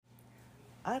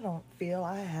I don't feel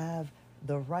I have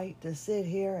the right to sit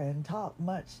here and talk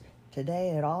much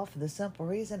today at all for the simple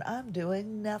reason I'm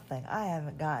doing nothing. I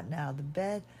haven't gotten out of the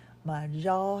bed. My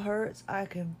jaw hurts. I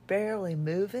can barely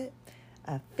move it.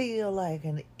 I feel like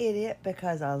an idiot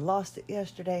because I lost it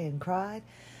yesterday and cried.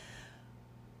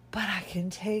 But I can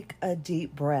take a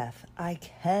deep breath. I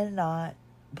cannot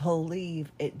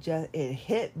believe it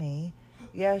hit me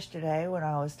yesterday when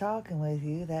I was talking with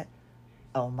you that,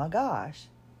 oh my gosh,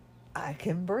 I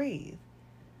can breathe.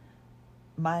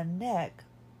 My neck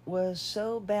was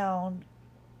so bound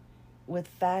with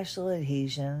fascial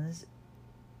adhesions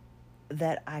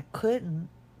that I couldn't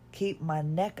keep my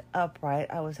neck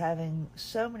upright. I was having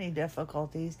so many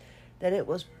difficulties that it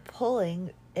was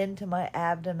pulling into my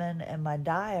abdomen and my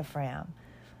diaphragm.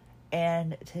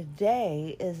 And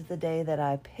today is the day that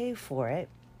I pay for it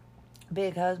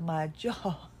because my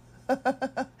jaw,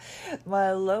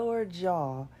 my lower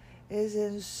jaw, is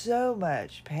in so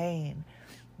much pain.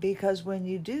 Because when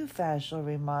you do fascial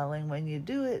remodeling, when you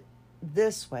do it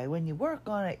this way, when you work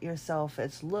on it yourself,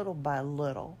 it's little by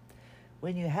little.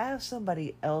 When you have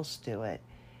somebody else do it,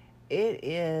 it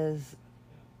is,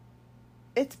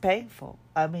 it's painful.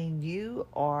 I mean, you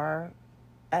are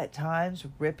at times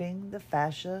ripping the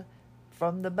fascia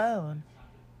from the bone,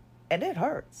 and it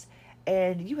hurts.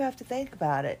 And you have to think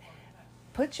about it.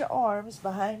 Put your arms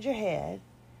behind your head.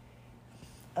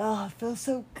 Oh, it feels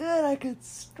so good. I could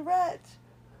stretch.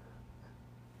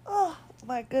 Oh,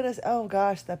 my goodness. Oh,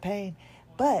 gosh, the pain.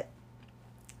 But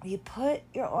you put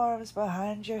your arms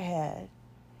behind your head.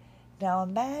 Now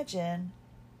imagine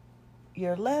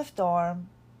your left arm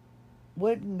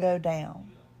wouldn't go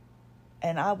down.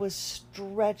 And I was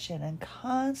stretching and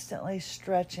constantly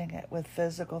stretching it with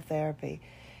physical therapy.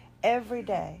 Every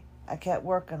day, I kept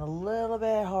working a little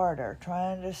bit harder,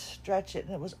 trying to stretch it,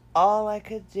 and it was all I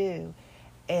could do.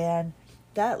 And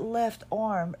that left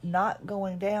arm not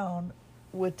going down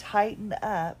would tighten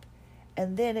up,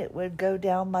 and then it would go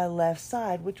down my left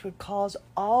side, which would cause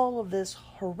all of this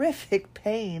horrific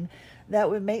pain that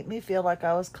would make me feel like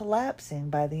I was collapsing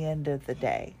by the end of the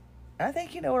day. I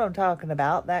think you know what I'm talking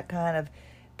about, that kind of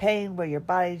pain where your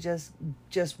body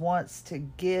just wants to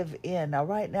give in. Now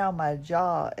right now my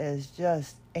jaw is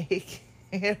just aching.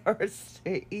 It hurts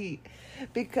to eat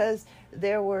because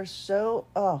there were so,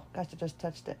 oh gosh, I just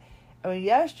touched it. I mean,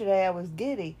 yesterday I was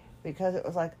giddy because it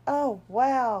was like, oh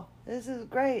wow, this is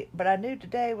great. But I knew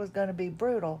today was going to be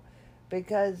brutal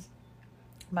because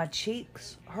my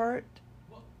cheeks hurt,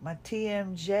 my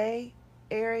TMJ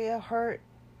area hurt,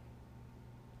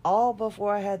 all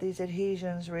before I had these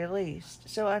adhesions released.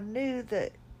 So I knew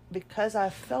that because I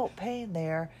felt pain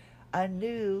there, I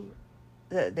knew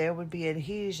that there would be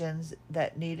adhesions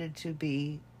that needed to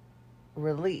be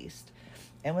released.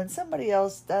 And when somebody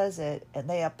else does it and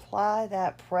they apply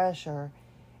that pressure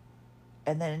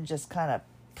and then just kind of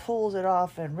pulls it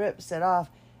off and rips it off,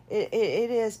 it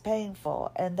is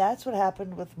painful. And that's what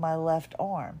happened with my left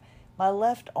arm. My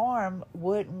left arm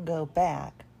wouldn't go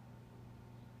back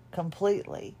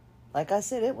completely. Like I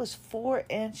said, it was 4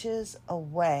 inches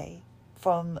away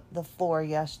from the floor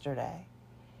yesterday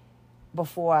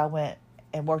before I went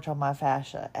and worked on my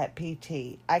fascia at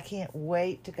PT. I can't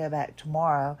wait to go back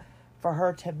tomorrow for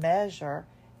her to measure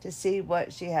to see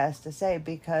what she has to say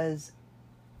because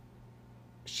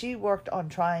she worked on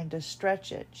trying to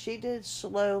stretch it. She did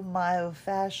slow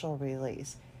myofascial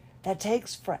release. That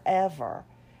takes forever.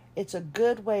 It's a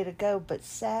good way to go, but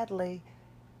sadly,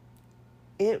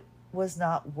 it was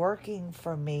not working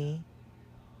for me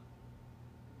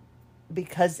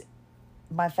because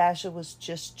my fascia was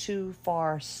just too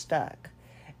far stuck.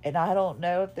 And I don't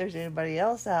know if there's anybody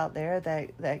else out there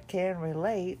that can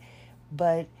relate,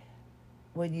 but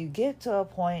when you get to a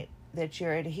point that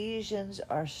your adhesions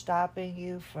are stopping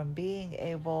you from being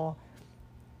able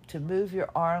to move your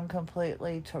arm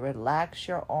completely, to relax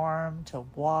your arm, to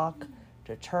walk,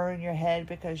 to turn your head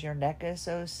because your neck is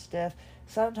so stiff,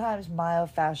 sometimes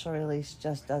myofascial release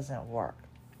just doesn't work.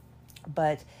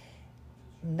 But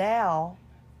now,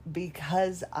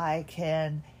 because I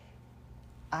can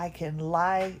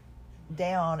lie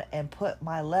down and put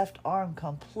my left arm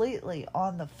completely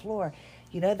on the floor.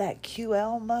 You know that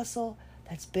QL muscle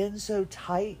that's been so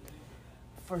tight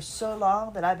for so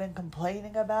long that I've been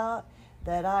complaining about,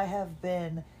 that I have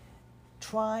been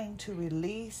trying to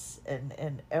release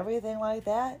and everything like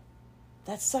that?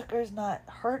 That sucker's not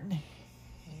hurting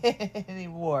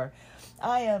anymore.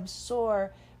 I am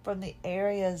sore from the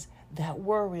areas that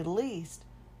were released,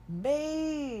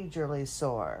 majorly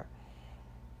sore.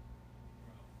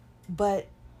 But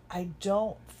I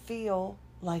don't feel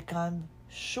like I'm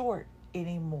short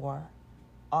anymore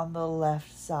on the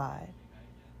left side.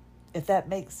 if that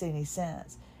makes any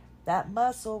sense. That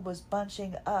muscle was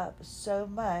bunching up so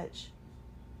much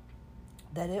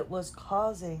that it was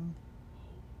causing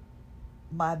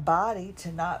my body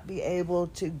to not be able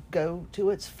to go to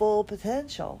its full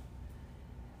potential.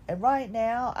 And right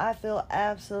now, I feel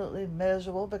absolutely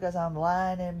miserable because I'm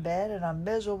lying in bed, and I'm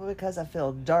miserable because I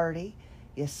feel dirty.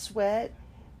 You sweat.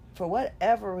 For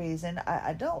whatever reason,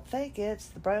 I don't think it's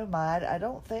the bromide. I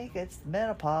don't think it's the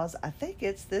menopause. I think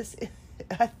it's this.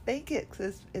 I think it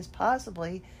is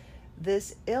possibly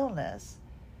this illness,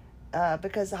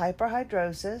 because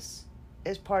hyperhidrosis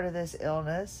is part of this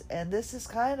illness, and this is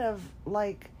kind of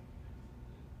like,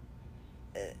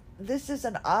 this is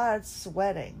an odd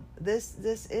sweating. This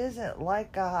isn't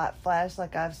like a hot flash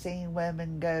like I've seen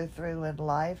women go through in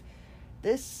life.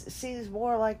 This seems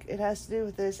more like it has to do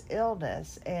with this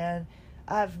illness, and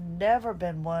I've never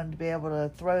been one to be able to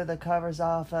throw the covers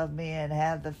off of me and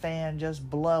have the fan just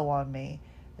blow on me,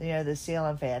 the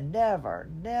ceiling fan.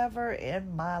 Never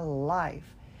in my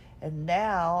life. And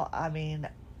now, I mean,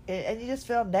 and you just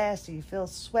feel nasty. You feel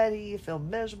sweaty. You feel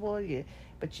miserable.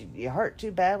 But you hurt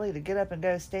too badly to get up and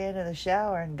go stand in the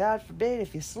shower, and God forbid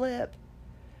if you slip.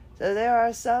 So there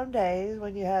are some days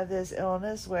when you have this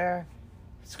illness where,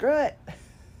 screw it.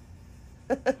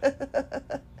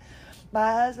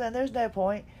 My husband, there's no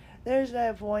point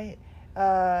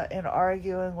in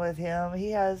arguing with him.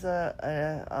 He has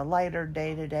a lighter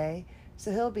day today,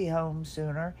 so he'll be home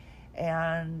sooner.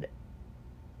 And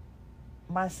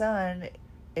my son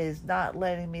is not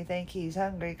letting me think he's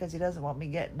hungry because he doesn't want me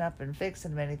getting up and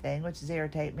fixing him anything, which is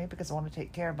irritating me because I want to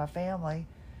take care of my family.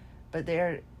 But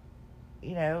they're,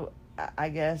 I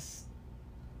guess,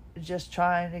 just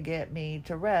trying to get me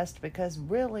to rest, because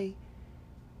really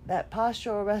that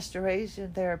postural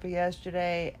restoration therapy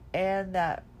yesterday and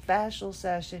that fascial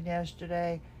session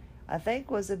yesterday, I think,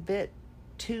 was a bit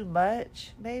too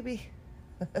much, maybe.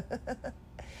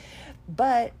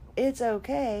 But it's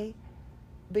okay,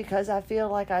 because I feel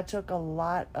like I took a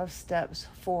lot of steps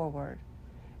forward.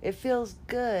 It feels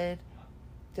good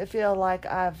to feel like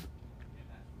I've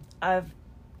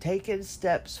taken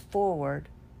steps forward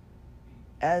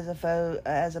as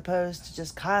opposed to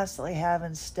just constantly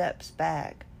having steps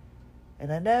back.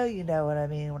 And I know you know what I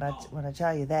mean when I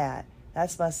tell you that.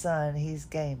 That's my son. He's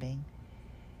gaming.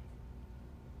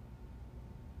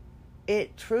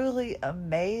 It truly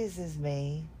amazes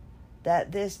me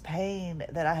that this pain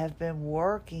that I have been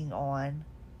working on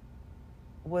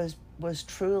was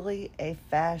truly a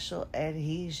fascial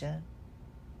adhesion.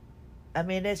 I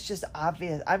mean, it's just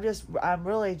obvious. I'm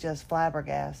really just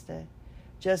flabbergasted,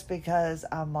 just because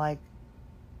I'm like,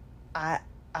 I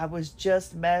was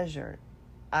just measured.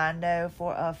 I know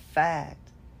for a fact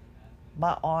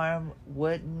my arm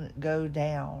wouldn't go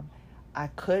down. I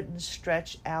couldn't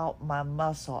stretch out my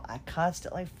muscle. I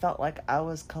constantly felt like I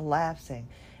was collapsing.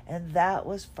 And that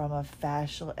was from a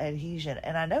fascial adhesion.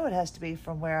 And I know it has to be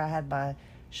from where I had my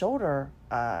shoulder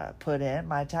put in,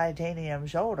 my titanium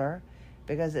shoulder,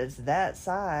 because it's that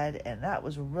side, and that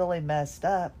was really messed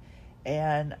up.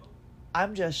 And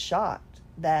I'm just shocked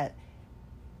that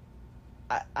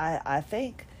I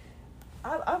think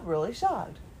I'm really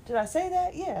shocked. Did I say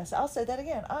that? Yes, I'll say that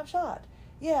again. I'm shocked.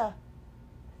 Yeah.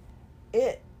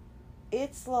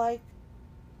 It's like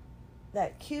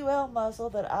that QL muscle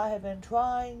that I have been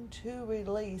trying to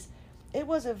release. It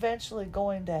was eventually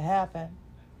going to happen,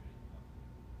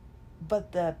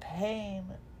 but the pain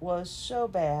was so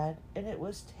bad and it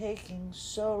was taking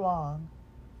so long.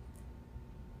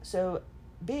 So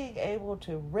being able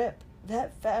to rip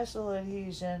that fascial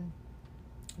adhesion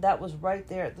that was right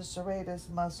there at the serratus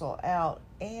muscle out,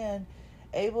 and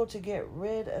able to get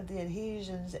rid of the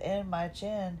adhesions in my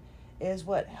chin, is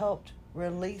what helped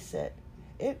release it.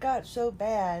 It got so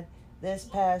bad this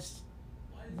past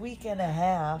week and a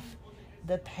half,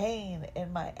 the pain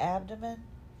in my abdomen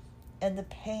and the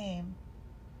pain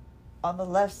on the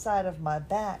left side of my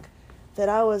back, that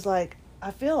I was like,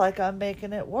 I feel like I'm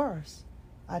making it worse.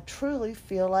 I truly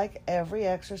feel like every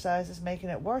exercise is making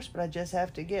it worse, but I just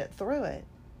have to get through it.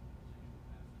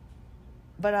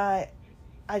 But I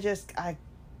just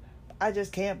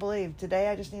can't believe today.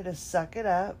 I just need to suck it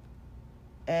up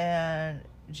and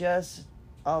just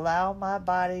allow my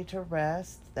body to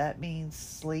rest. That means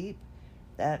sleep.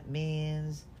 That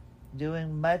means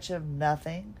doing much of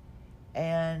nothing,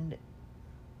 and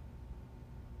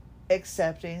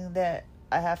accepting that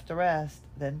I have to rest.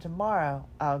 Then tomorrow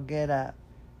I'll get up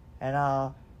and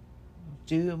I'll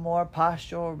do more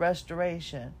postural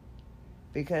restoration,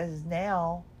 because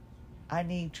now I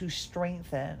need to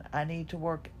strengthen. I need to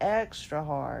work extra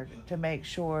hard to make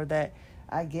sure that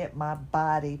I get my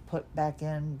body put back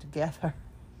in together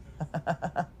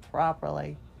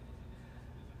properly.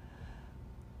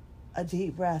 A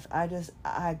deep breath. I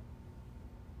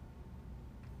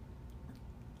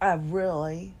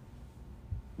really,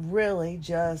 really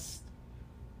just,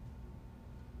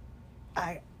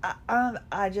 I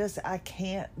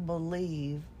can't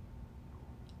believe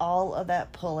all of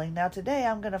that pulling. Now today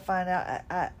I'm going to find out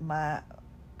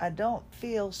I don't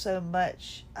feel so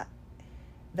much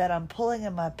that I'm pulling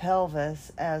in my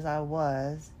pelvis as I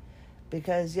was,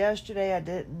 because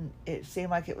yesterday it seemed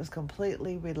like it was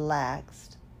completely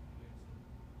relaxed,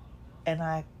 and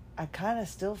I kind of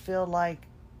still feel like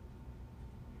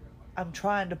I'm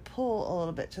trying to pull a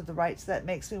little bit to the right, so that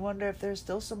makes me wonder if there's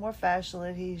still some more fascial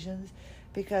adhesions,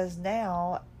 because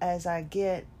now as I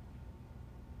get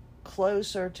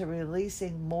closer to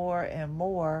releasing more and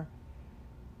more,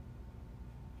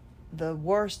 the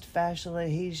worst fascial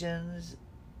adhesions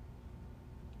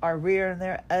are rearing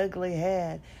their ugly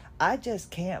head. I just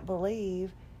can't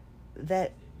believe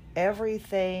that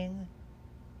everything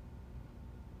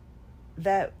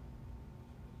that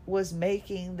was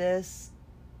making this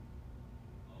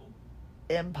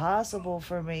impossible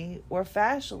for me were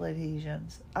fascial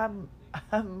adhesions. I'm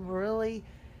really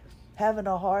having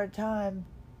a hard time.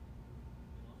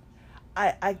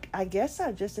 I guess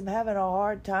I just am having a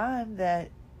hard time that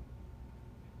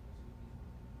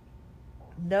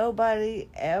nobody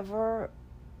ever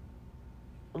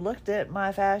looked at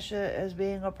my fascia as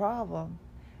being a problem.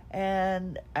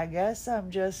 And I guess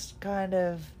I'm just kind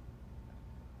of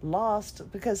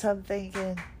lost, because I'm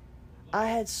thinking, I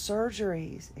had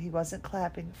surgeries. He wasn't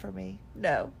clapping for me.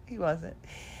 No, he wasn't.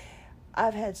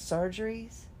 I've had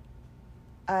surgeries.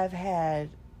 I've had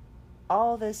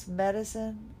all this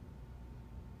medicine,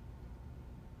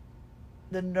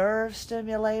 the nerve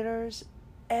stimulators,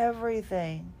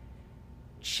 everything,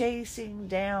 chasing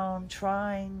down,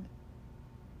 trying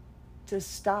to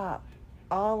stop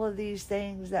all of these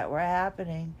things that were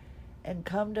happening, and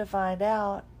come to find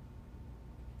out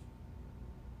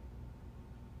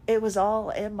it was all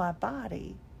in my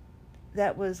body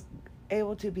that was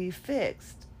able to be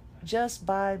fixed just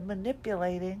by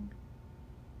manipulating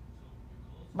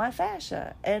my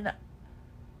fascia. And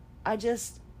I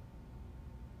just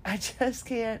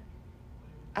can't,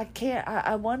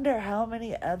 I wonder how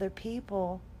many other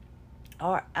people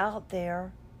are out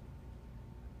there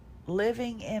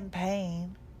living in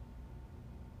pain,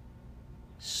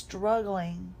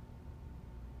 struggling,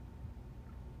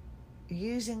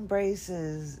 using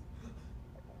braces,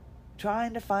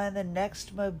 trying to find the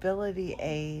next mobility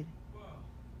aid.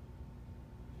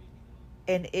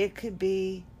 And it could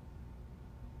be,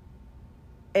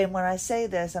 and when I say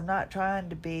this, I'm not trying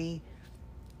to be,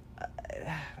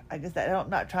 I'm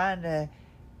not trying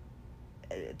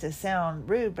to sound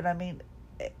rude, but I mean,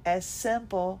 as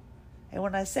simple, and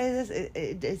when I say this,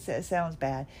 it sounds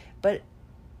bad, but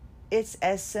it's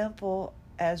as simple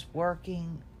as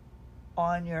working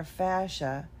on your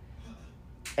fascia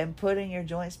and putting your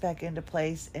joints back into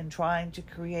place and trying to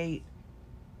create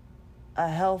a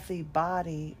healthy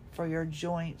body for your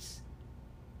joints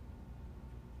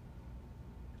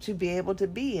to be able to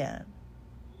be in.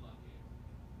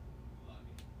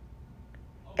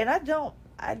 And I don't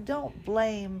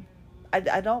blame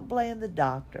the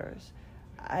doctors.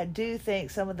 I do think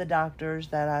some of the doctors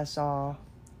that I saw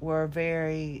were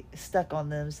very stuck on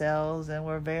themselves and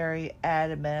were very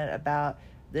adamant about,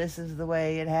 this is the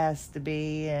way it has to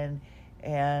be, and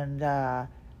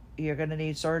you're going to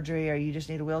need surgery, or you just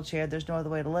need a wheelchair. There's no other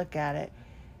way to look at it.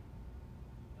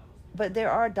 But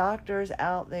there are doctors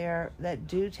out there that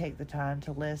do take the time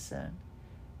to listen.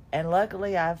 And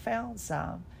luckily I've found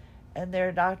some. And there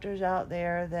are doctors out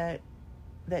there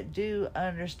that do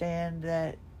understand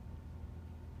that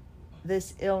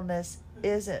this illness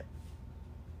isn't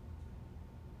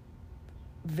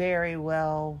very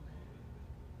well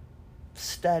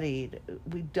studied.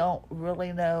 We don't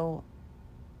really know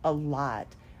a lot.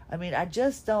 I mean, I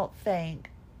just don't think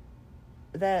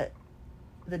that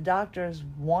the doctors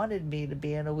wanted me to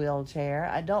be in a wheelchair.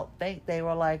 I don't think they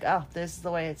were like, oh, this is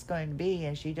the way it's going to be,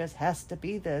 and she just has to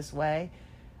be this way.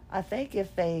 I think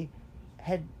if they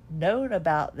had known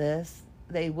about this,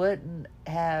 they wouldn't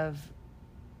have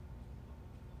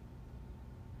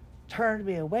turned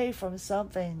me away from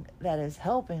something that is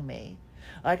helping me.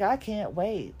 Like, I can't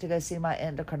wait to go see my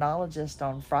endocrinologist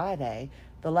on Friday.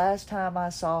 The last time I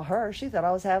saw her, she thought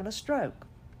I was having a stroke.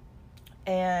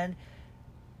 And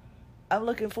I'm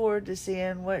looking forward to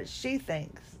seeing what she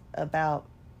thinks about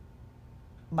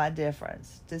my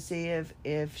difference, to see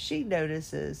if she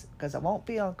notices, because I won't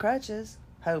be on crutches,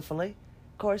 hopefully.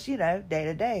 Of course, day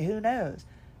to day, who knows?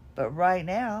 But right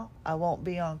now, I won't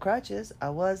be on crutches. I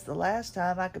was the last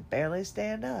time. I could barely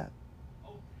stand up.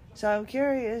 So I'm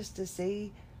curious to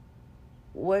see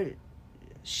what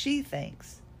she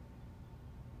thinks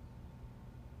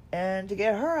and to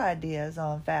get her ideas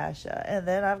on fascia. And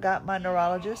then I've got my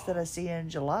neurologist that I see in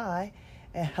July,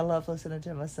 and I love listening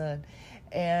to my son,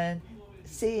 and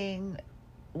seeing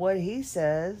what he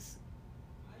says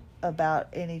about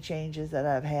any changes that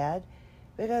I've had.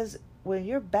 Because when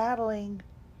you're battling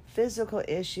physical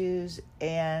issues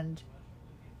and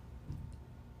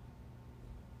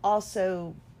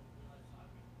also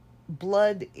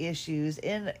blood issues,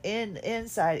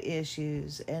 inside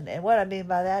issues, and what I mean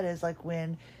by that is like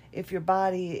when if your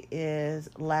body is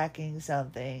lacking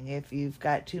something, if you've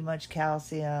got too much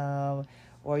calcium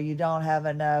or you don't have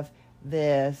enough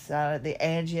this, the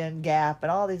Angian gap,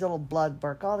 and all these little blood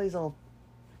work, all these little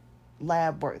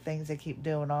lab work things they keep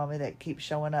doing on me that keep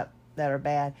showing up that are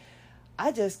bad.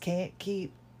 I just can't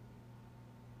keep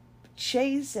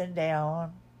chasing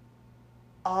down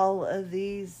all of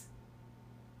these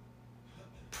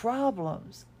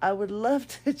problems. I would love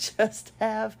to just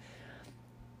have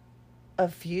a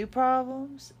few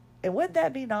problems. And wouldn't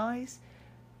that be nice?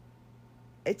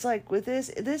 It's like with this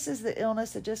is the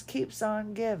illness that just keeps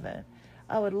on giving.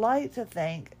 I would like to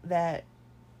think that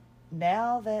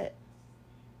now that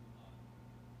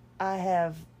I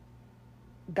have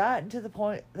gotten to the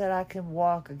point that I can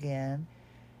walk again,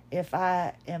 if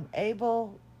I am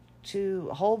able to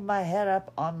hold my head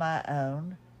up on my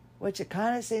own, which it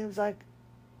kind of seems like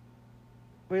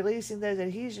releasing those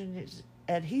adhesions,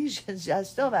 I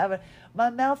still have it. My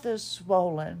mouth is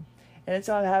swollen, and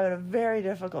so I'm having a very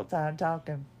difficult time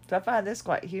talking. So I find this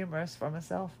quite humorous for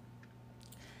myself.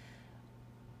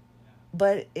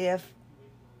 But if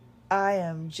I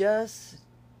am just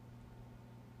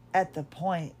at the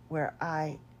point where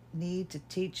I need to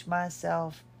teach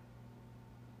myself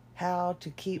how to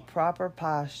keep proper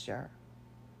posture,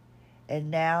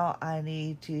 and now I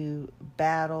need to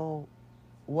battle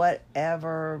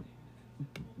whatever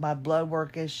my blood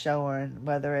work is showing,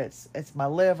 whether it's my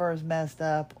liver is messed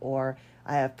up or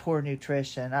I have poor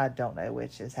nutrition. I don't know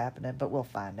which is happening, but we'll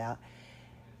find out.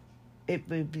 It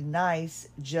would be nice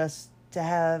just to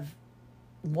have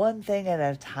one thing at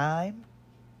a time,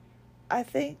 I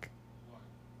think,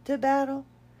 to battle.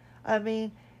 I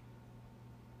mean,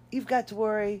 you've got to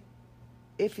worry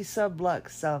if you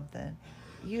sublux something.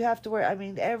 You have to worry. I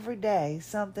mean, every day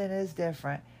something is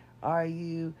different. Are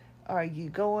you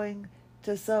going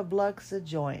to sublux a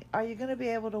joint? Are you going to be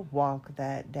able to walk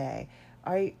that day?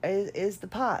 Is the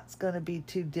POTS going to be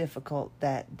too difficult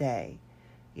that day?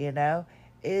 You know,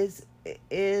 is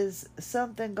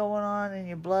something going on in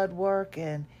your blood work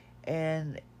and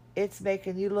it's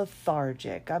making you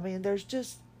lethargic? I mean, there's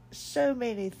just so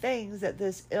many things that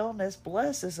this illness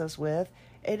blesses us with,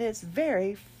 and it's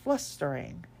very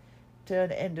flustering to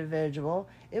an individual.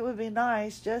 It would be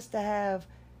nice just to have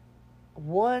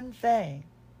one thing.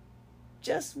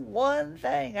 Just one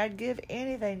thing. I'd give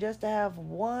anything just to have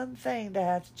one thing to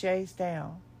have to chase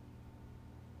down.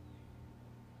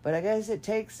 But I guess it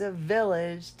takes a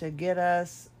village to get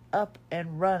us up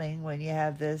and running when you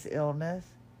have this illness.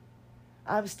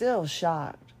 I'm still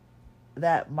shocked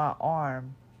that my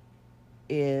arm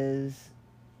is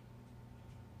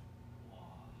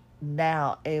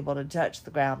now able to touch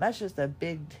the ground. That's just a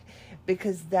big,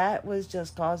 because that was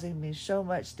just causing me so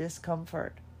much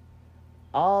discomfort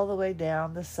all the way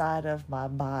down the side of my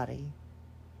body.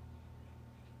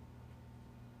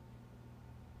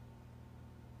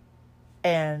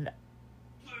 And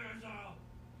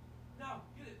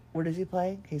what is he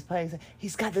playing? He's playing.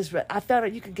 He's got this. I found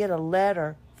out you could get a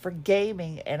letter for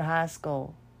gaming in high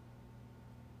school.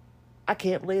 I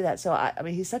can't believe that. So, I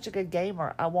mean, he's such a good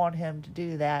gamer. I want him to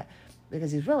do that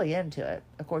because he's really into it.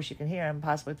 Of course, you can hear him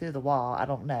possibly through the wall. I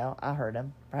don't know. I heard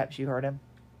him. Perhaps you heard him.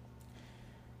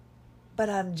 But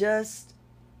I'm just...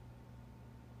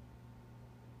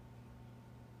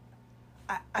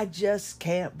 I just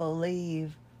can't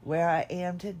believe where I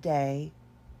am today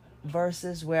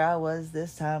versus where I was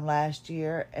this time last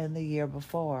year and the year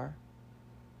before.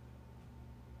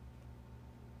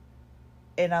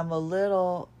 And I'm a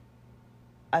little,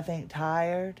 I think,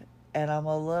 tired, and I'm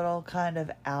a little kind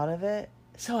of out of it.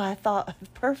 So I thought,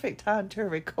 perfect time to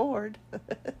record.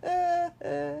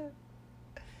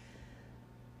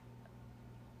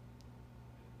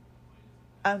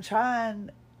 I'm trying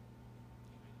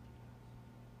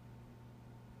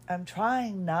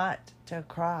not to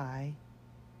cry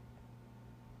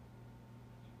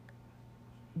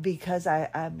because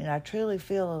I mean, I truly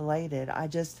feel elated.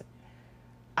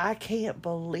 I can't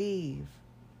believe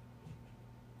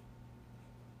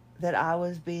that I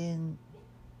was being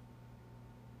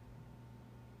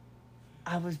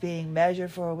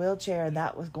measured for a wheelchair, and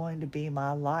that was going to be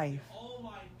my life. Oh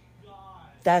my God.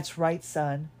 That's right,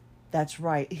 son. That's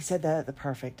right. He said that at the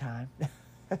perfect time.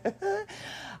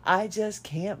 I just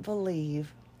can't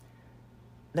believe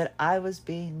that I was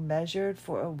being measured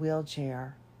for a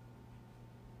wheelchair.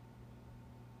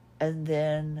 And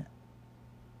then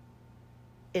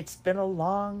it's been a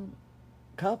long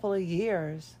couple of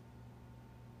years,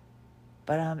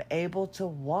 but I'm able to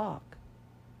walk.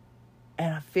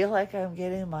 And I feel like I'm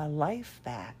getting my life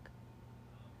back.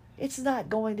 It's not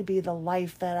going to be the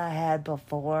life that I had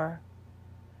before.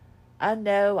 I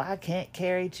know I can't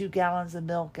carry 2 gallons of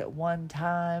milk at one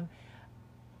time.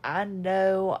 I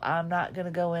know I'm not going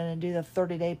to go in and do the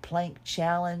 30-day plank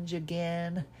challenge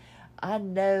again. I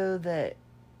know that,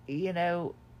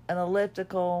 an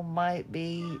elliptical might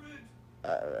be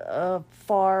a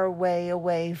far way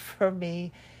away from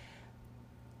me.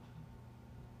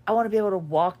 I want to be able to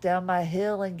walk down my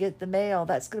hill and get the mail.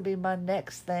 That's going to be my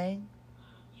next thing.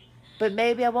 But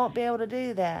maybe I won't be able to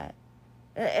do that.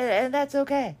 And that's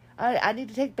okay. I need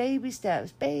to take baby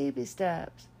steps.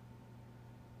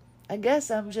 I guess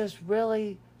I just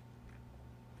really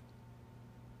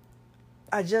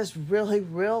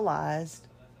realized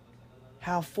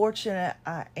how fortunate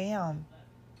I am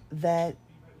that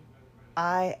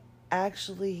I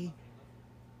actually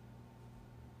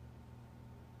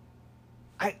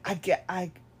I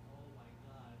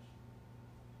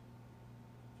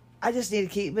just need to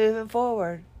keep moving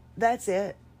forward. That's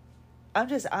it. I'm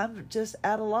just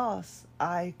at a loss.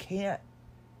 I can't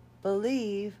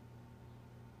believe.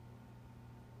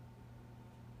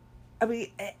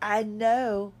 I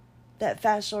know that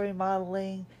fascial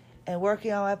remodeling and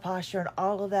working on my posture and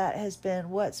all of that has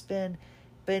been what's been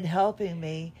helping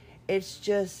me. It's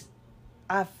just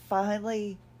I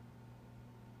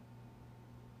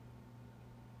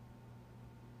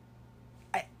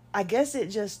guess it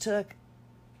just took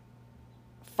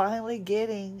finally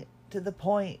getting to the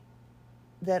point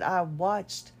that I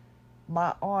watched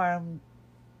my arm.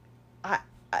 I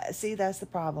see, that's the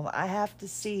problem. I have to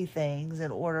see things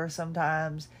in order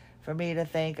sometimes for me to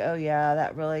think, oh yeah,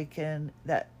 that really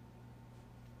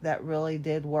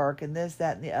did work, and this,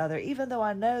 that, and the other, even though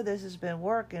I know this has been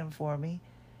working for me.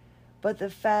 But the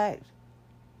fact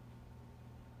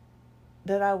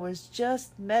that I was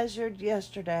just measured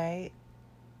yesterday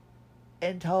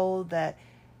and told that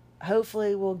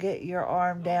hopefully we'll get your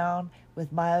arm down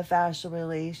with myofascial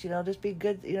release. Just be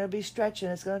good, be stretching.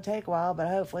 It's going to take a while, but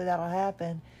hopefully that'll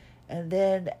happen. And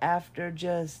then after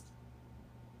just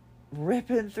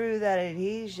ripping through that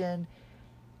adhesion,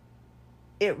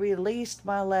 it released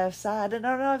my left side. And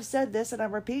I know I've said this and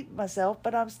I'm repeating myself,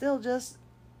 but I'm still just,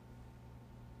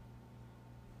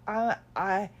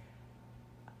 I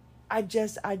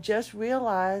just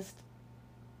realized,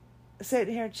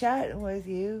 sitting here chatting with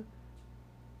you,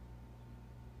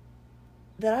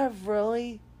 that I've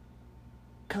really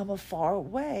come a far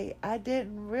way. I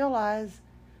didn't realize.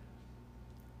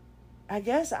 I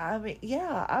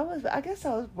was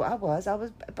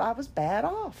bad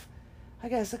off, I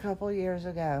guess, a couple of years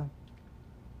ago.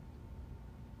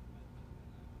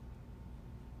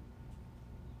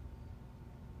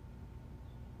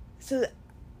 So,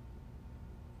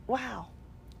 wow.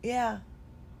 Yeah.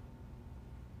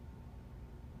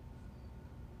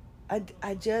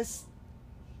 I just,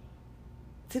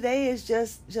 today is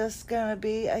just going to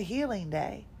be a healing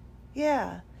day.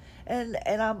 Yeah. And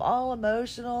I'm all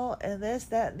emotional and this,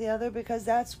 that, and the other, because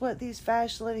that's what these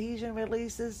fascial adhesion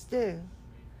releases do.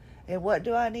 And what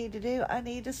do I need to do? I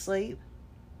need to sleep.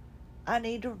 I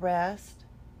need to rest.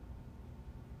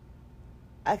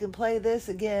 I can play this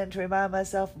again to remind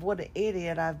myself of what an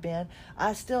idiot I've been.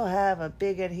 I still have a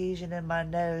big adhesion in my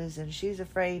nose, and she's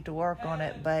afraid to work on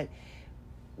it, but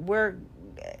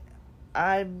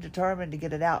I'm determined to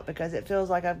get it out, because it feels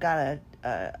like I've got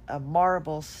a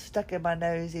marble stuck in my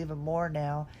nose even more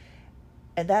now.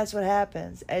 And that's what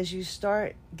happens. As you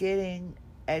start getting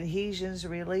adhesions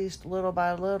released little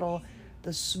by little,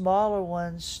 the smaller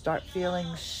ones start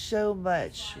feeling so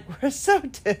much worse. So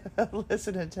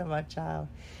listening to my child.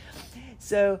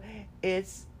 So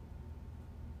it's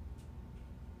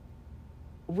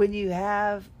when you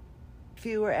have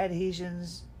fewer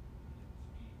adhesions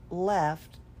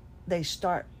left, they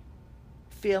start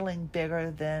feeling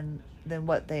bigger than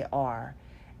what they are,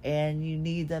 and you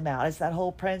need them out. It's that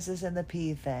whole princess and the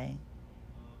pea thing.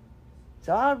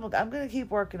 So I'm going to keep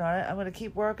working on it. I'm going to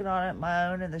keep working on it my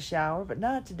own in the shower, but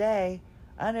not today.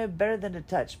 I know better than to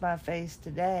touch my face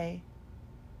today.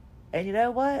 And you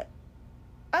know what?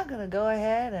 I'm going to go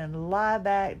ahead and lie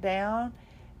back down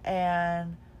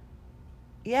and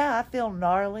Yeah, I feel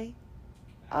gnarly.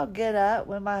 I'll get up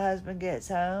when my husband gets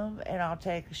home and I'll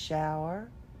take a shower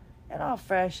and I'll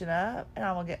freshen up and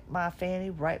I'm going to get my fanny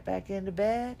right back into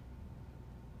bed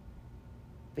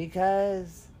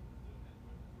because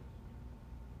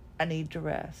I need to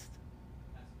rest.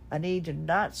 I need to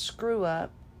not screw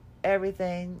up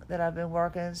everything that I've been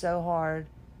working so hard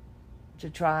to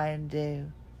try and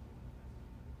do.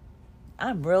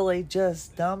 I'm really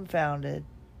just dumbfounded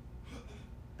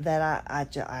that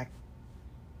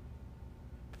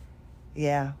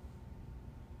yeah.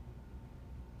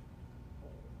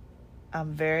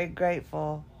 I'm very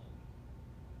grateful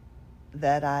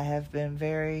that I have been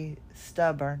very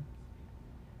stubborn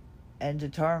and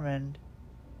determined.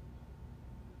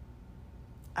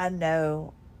 I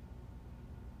know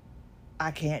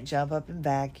I can't jump up and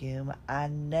vacuum. I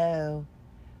know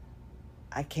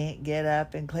I can't get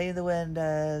up and clean the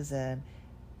windows and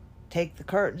take the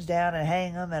curtains down and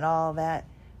hang them and all that.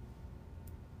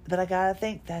 But I gotta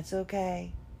think that's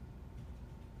okay.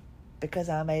 Because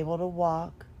I'm able to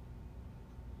walk.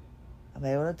 I'm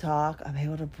able to talk. I'm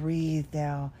able to breathe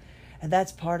now. And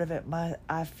that's part of it.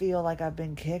 I feel like I've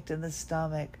been kicked in the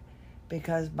stomach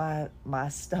because my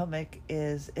stomach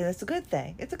is, and it's a good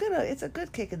thing. It's a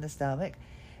good kick in the stomach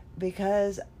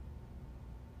because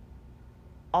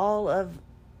all of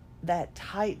that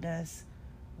tightness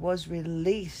was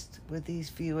released with these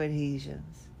few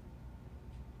adhesions.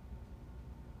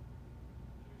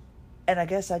 And I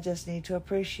guess I just need to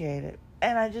appreciate it.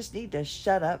 And I just need to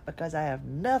shut up because I have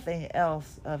nothing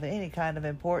else of any kind of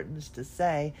importance to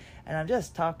say. And I'm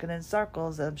just talking in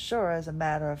circles, I'm sure, as a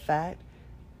matter of fact.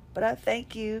 But I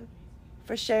thank you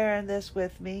for sharing this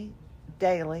with me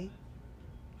daily.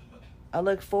 I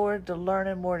look forward to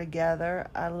learning more together.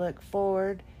 I look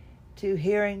forward to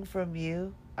hearing from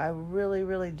you. I really,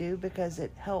 really do, because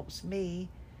it helps me.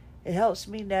 It helps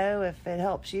me know if it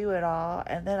helps you at all.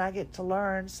 And then I get to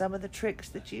learn some of the tricks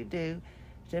that you do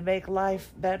to make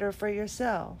life better for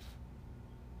yourself.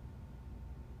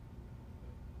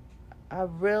 I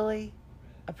really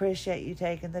appreciate you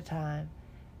taking the time.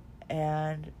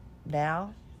 And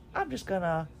now I'm just going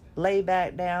to lay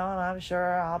back down. I'm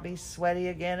sure I'll be sweaty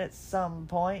again at some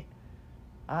point.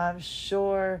 I'm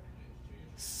sure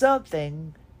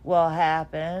something will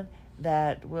happen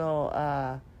that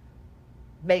will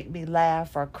make me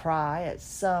laugh or cry at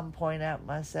some point out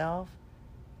myself.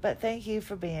 But thank you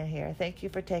for being here. Thank you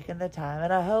for taking the time.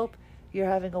 And I hope you're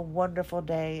having a wonderful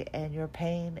day and your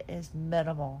pain is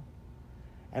minimal.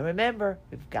 And remember,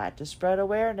 we've got to spread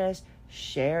awareness,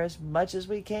 share as much as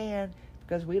we can,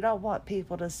 because we don't want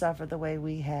people to suffer the way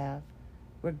we have.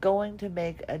 We're going to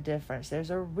make a difference. There's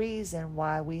a reason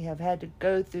why we have had to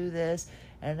go through this,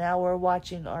 and now we're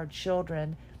watching our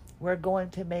children. We're going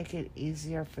to make it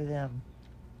easier for them.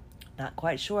 Not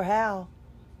quite sure how,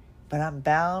 but I'm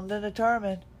bound and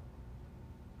determined.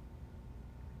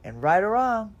 And right or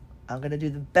wrong, I'm going to do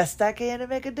the best I can to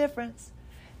make a difference.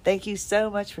 Thank you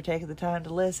so much for taking the time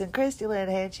to listen. Christy Lynn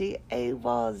Hanchy,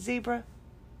 AWOL Zebra.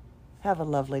 Have a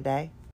lovely day.